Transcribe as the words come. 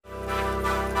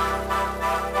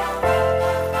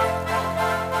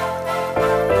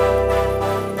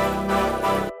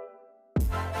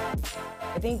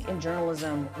in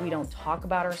journalism, we don't talk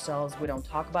about ourselves, we don't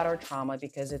talk about our trauma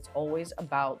because it's always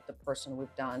about the person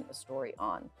we've done a story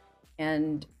on.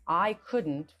 And I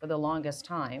couldn't, for the longest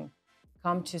time,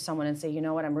 come to someone and say, you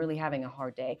know what, I'm really having a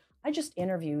hard day. I just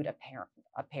interviewed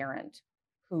a parent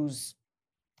whose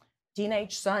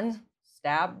teenage son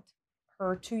stabbed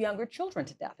her two younger children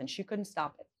to death, and she couldn't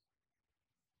stop it.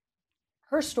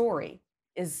 Her story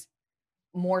is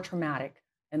more traumatic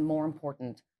and more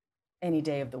important any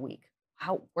day of the week.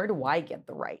 Where do I get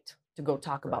the right to go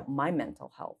talk about my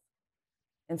mental health?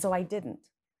 And so I didn't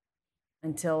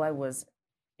until I was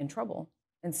in trouble.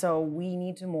 And so we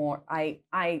need to more, I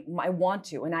want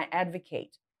to, and I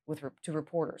advocate to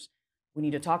reporters. We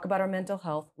need to talk about our mental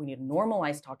health. We need to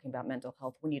normalize talking about mental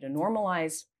health. We need to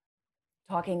normalize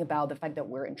talking about the fact that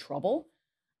we're in trouble.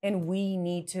 And we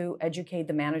need to educate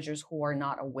the managers who are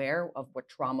not aware of what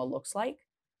trauma looks like,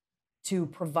 to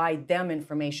provide them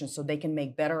information so they can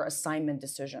make better assignment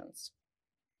decisions.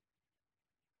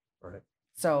 Right.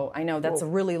 So I know that's a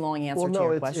really long answer to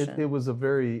your question. It was a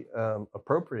very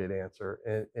appropriate answer.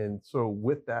 And so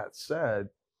with that said,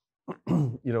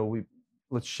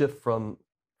 let's shift from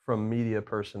media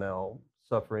personnel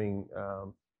suffering,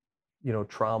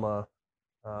 trauma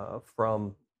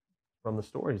from the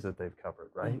stories that they've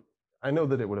covered, right? Mm-hmm. I know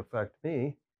that it would affect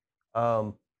me.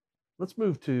 Let's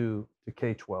move to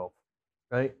K-12,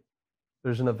 right?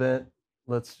 There's an event,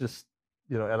 let's just,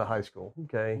 at a high school,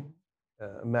 okay?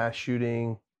 Mass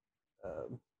shooting,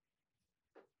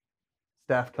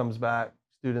 staff comes back,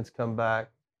 students come back.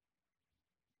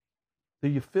 Do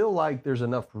you feel like there's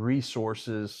enough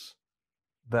resources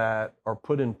that are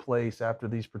put in place after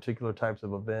these particular types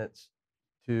of events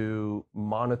to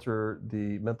monitor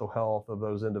the mental health of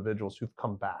those individuals who've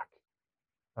come back?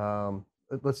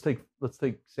 Let's take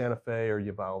Santa Fe or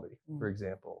Uvalde, for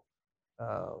example.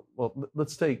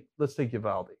 Let's take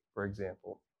Uvalde, for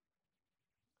example.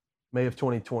 May of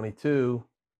 2022,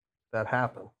 that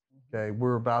happened. Okay,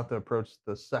 we're about to approach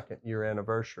the second year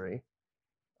anniversary.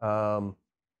 May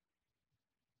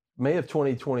of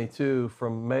 2022,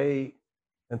 from May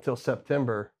until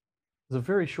September, is a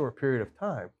very short period of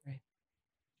time. Right.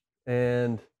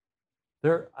 And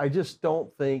I just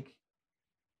don't think,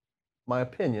 my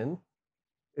opinion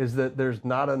is that there's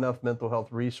not enough mental health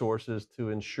resources to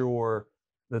ensure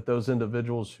that those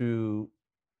individuals who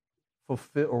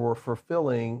were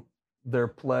fulfilling their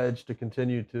pledge to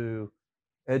continue to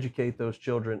educate those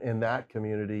children in that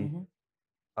community,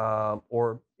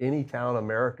 or any town in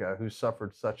America who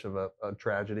suffered such of a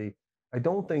tragedy. I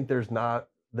don't think there's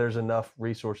enough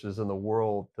resources in the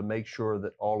world to make sure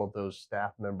that all of those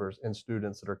staff members and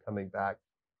students that are coming back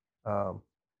are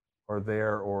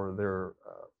there, or they're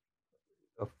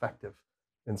effective.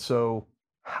 And so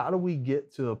how do we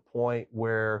get to a point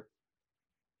where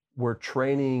we're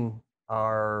training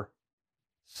our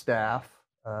staff,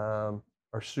 our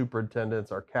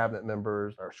superintendents, our cabinet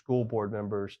members, our school board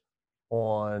members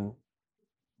on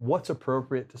what's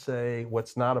appropriate to say,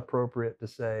 what's not appropriate to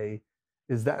say?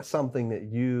 Is that something that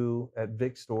you at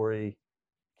Vic Story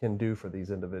can do for these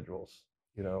individuals?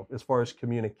 As far as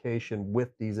communication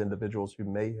with these individuals who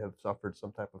may have suffered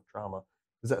some type of trauma,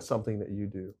 is that something that you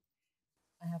do?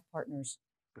 I have partners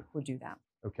who do that.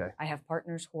 Okay. I have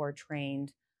partners who are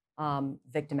trained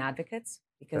victim advocates,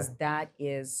 because that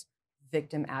is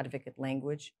victim advocate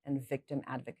language and victim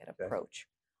advocate approach.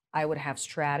 I would have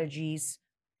strategies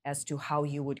as to how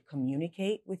you would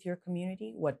communicate with your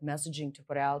community, what messaging to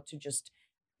put out, to just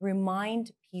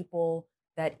remind people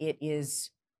that it is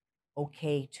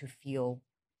okay to feel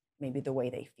maybe the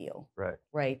way they feel.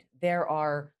 Right.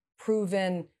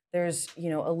 There's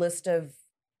a list of,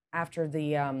 after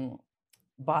the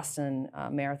Boston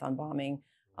Marathon bombing,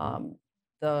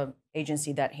 the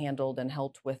agency that handled and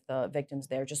helped with the victims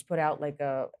there just put out like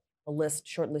a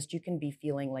short list. You can be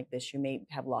feeling like this. You may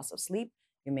have loss of sleep.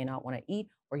 You may not want to eat,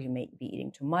 or you may be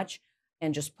eating too much,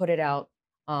 and just put it out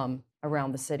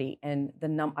around the city. And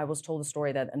I was told a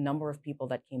story that a number of people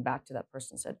that came back to that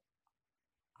person said,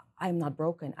 I'm not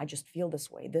broken. I just feel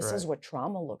this way. This is what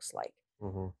trauma looks like.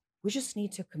 Mm-hmm. We just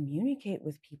need to communicate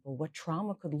with people what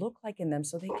trauma could look like in them,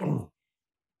 so they can,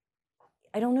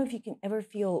 I don't know if you can ever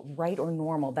feel right or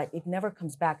normal, that it never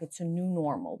comes back. It's a new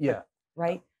normal. Yeah.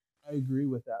 Right? I agree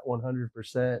with that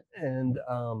 100%. And,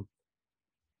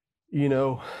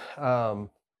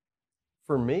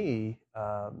 for me,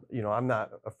 I'm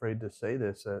not afraid to say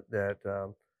this,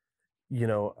 that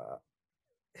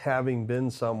having been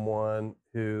someone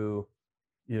who,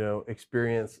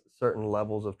 experienced certain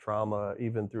levels of trauma,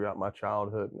 even throughout my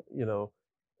childhood,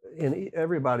 and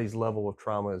everybody's level of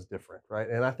trauma is different, right?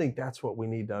 And I think that's what we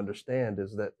need to understand,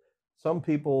 is that some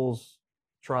people's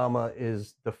trauma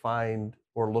is defined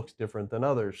or looks different than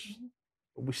others. Mhm.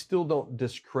 But we still don't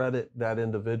discredit that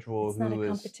individual It's not a who is,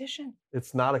 competition.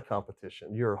 it's not a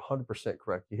competition. You're 100%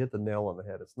 correct. You hit the nail on the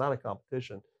head. It's not a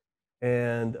competition.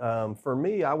 And for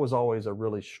me, I was always a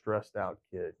really stressed out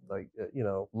kid. Like,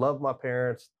 loved my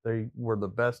parents. They were the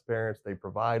best parents. They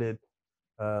provided.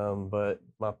 But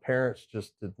my parents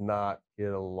just did not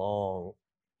get along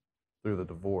through the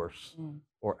divorce Mm.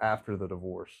 or after the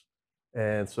divorce.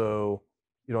 And so,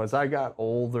 as I got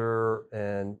older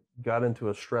and got into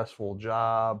a stressful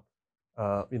job,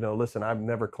 listen, I've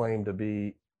never claimed to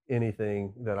be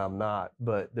anything that I'm not,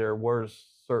 but there were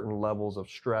certain levels of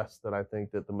stress that I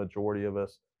think that the majority of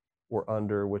us were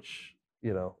under, which,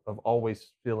 of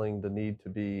always feeling the need to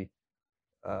be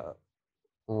uh,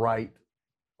 right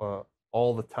uh,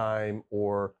 all the time,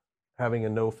 or having a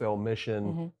no-fail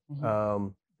mission, Mhm,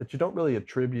 mhm. that you don't really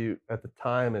attribute at the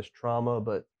time as trauma,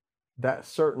 but that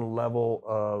certain level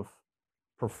of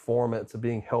performance of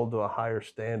being held to a higher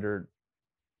standard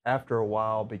after a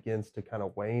while begins to kind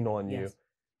of wane on you. Yes.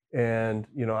 And,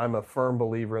 I'm a firm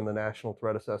believer in the National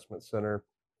Threat Assessment Center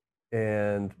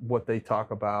and what they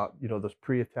talk about, those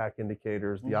pre-attack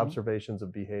indicators, the Mhm. observations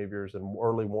of behaviors and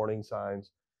early warning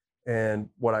signs. And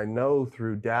what I know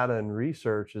through data and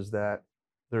research is that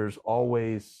there's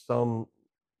always some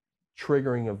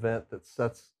triggering event that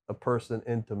sets a person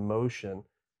into motion.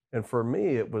 And for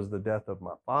me, it was the death of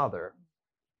my father,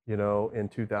 in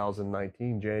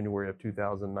 2019, January of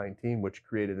 2019, which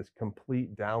created this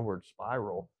complete downward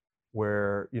spiral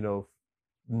where,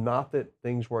 not that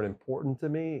things weren't important to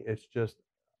me. It's just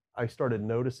I started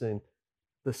noticing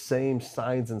the same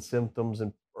signs and symptoms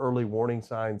and early warning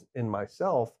signs in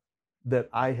myself that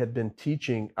I had been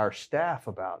teaching our staff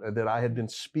about and that I had been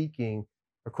speaking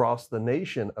across the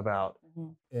nation about.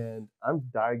 Mhm. And I'm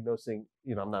diagnosing,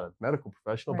 I'm not a medical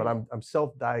professional, but Right. I'm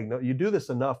self-diagnosed. You do this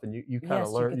enough and you kind of Yes,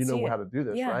 you learn, could see how it. to do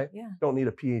this, Yeah, right? yeah. Don't need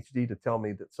a PhD to tell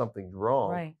me that something's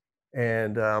wrong. Right.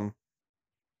 And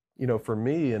for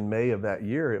me in May of that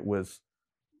year, it was,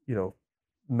 you know,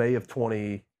 May of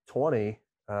 2020,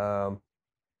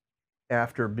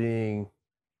 after being,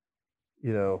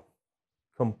 you know,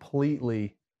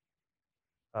 completely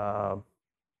um,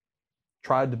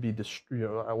 tried to be,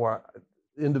 where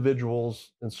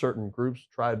individuals in certain groups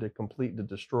tried to completely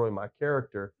destroy my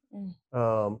character,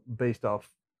 Mm. based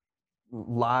off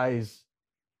lies,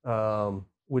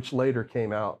 which later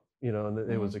came out, and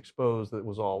it was Mhm. exposed that it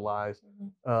was all lies.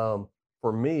 Mhm.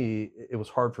 For me, it was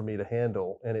hard for me to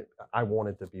handle, and I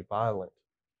wanted to be violent.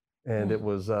 And Mm. it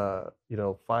was,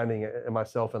 finding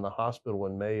myself in the hospital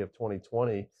in May of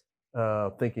 2020,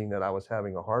 thinking that I was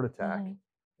having a heart attack, Mhm.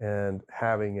 and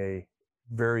having a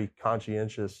very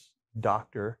conscientious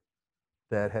doctor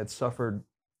that had suffered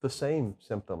the same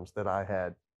symptoms that I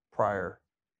had prior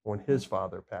when his Mm.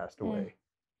 father passed Mm. away,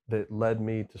 that led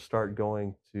me to start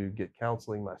going to get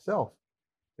counseling myself.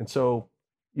 And so,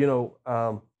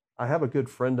 I have a good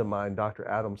friend of mine, Dr.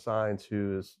 Adam Sines,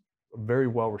 who is very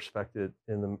well respected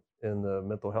in the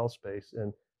mental health space.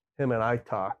 And him and I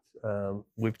talked.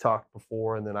 We've talked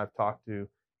before, and then I've talked to,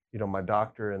 my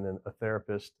doctor and then a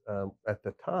therapist, at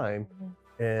the time. Mhm.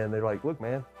 And they're like, "Look,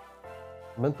 man,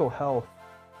 mental health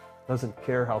doesn't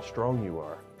care how strong you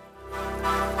are."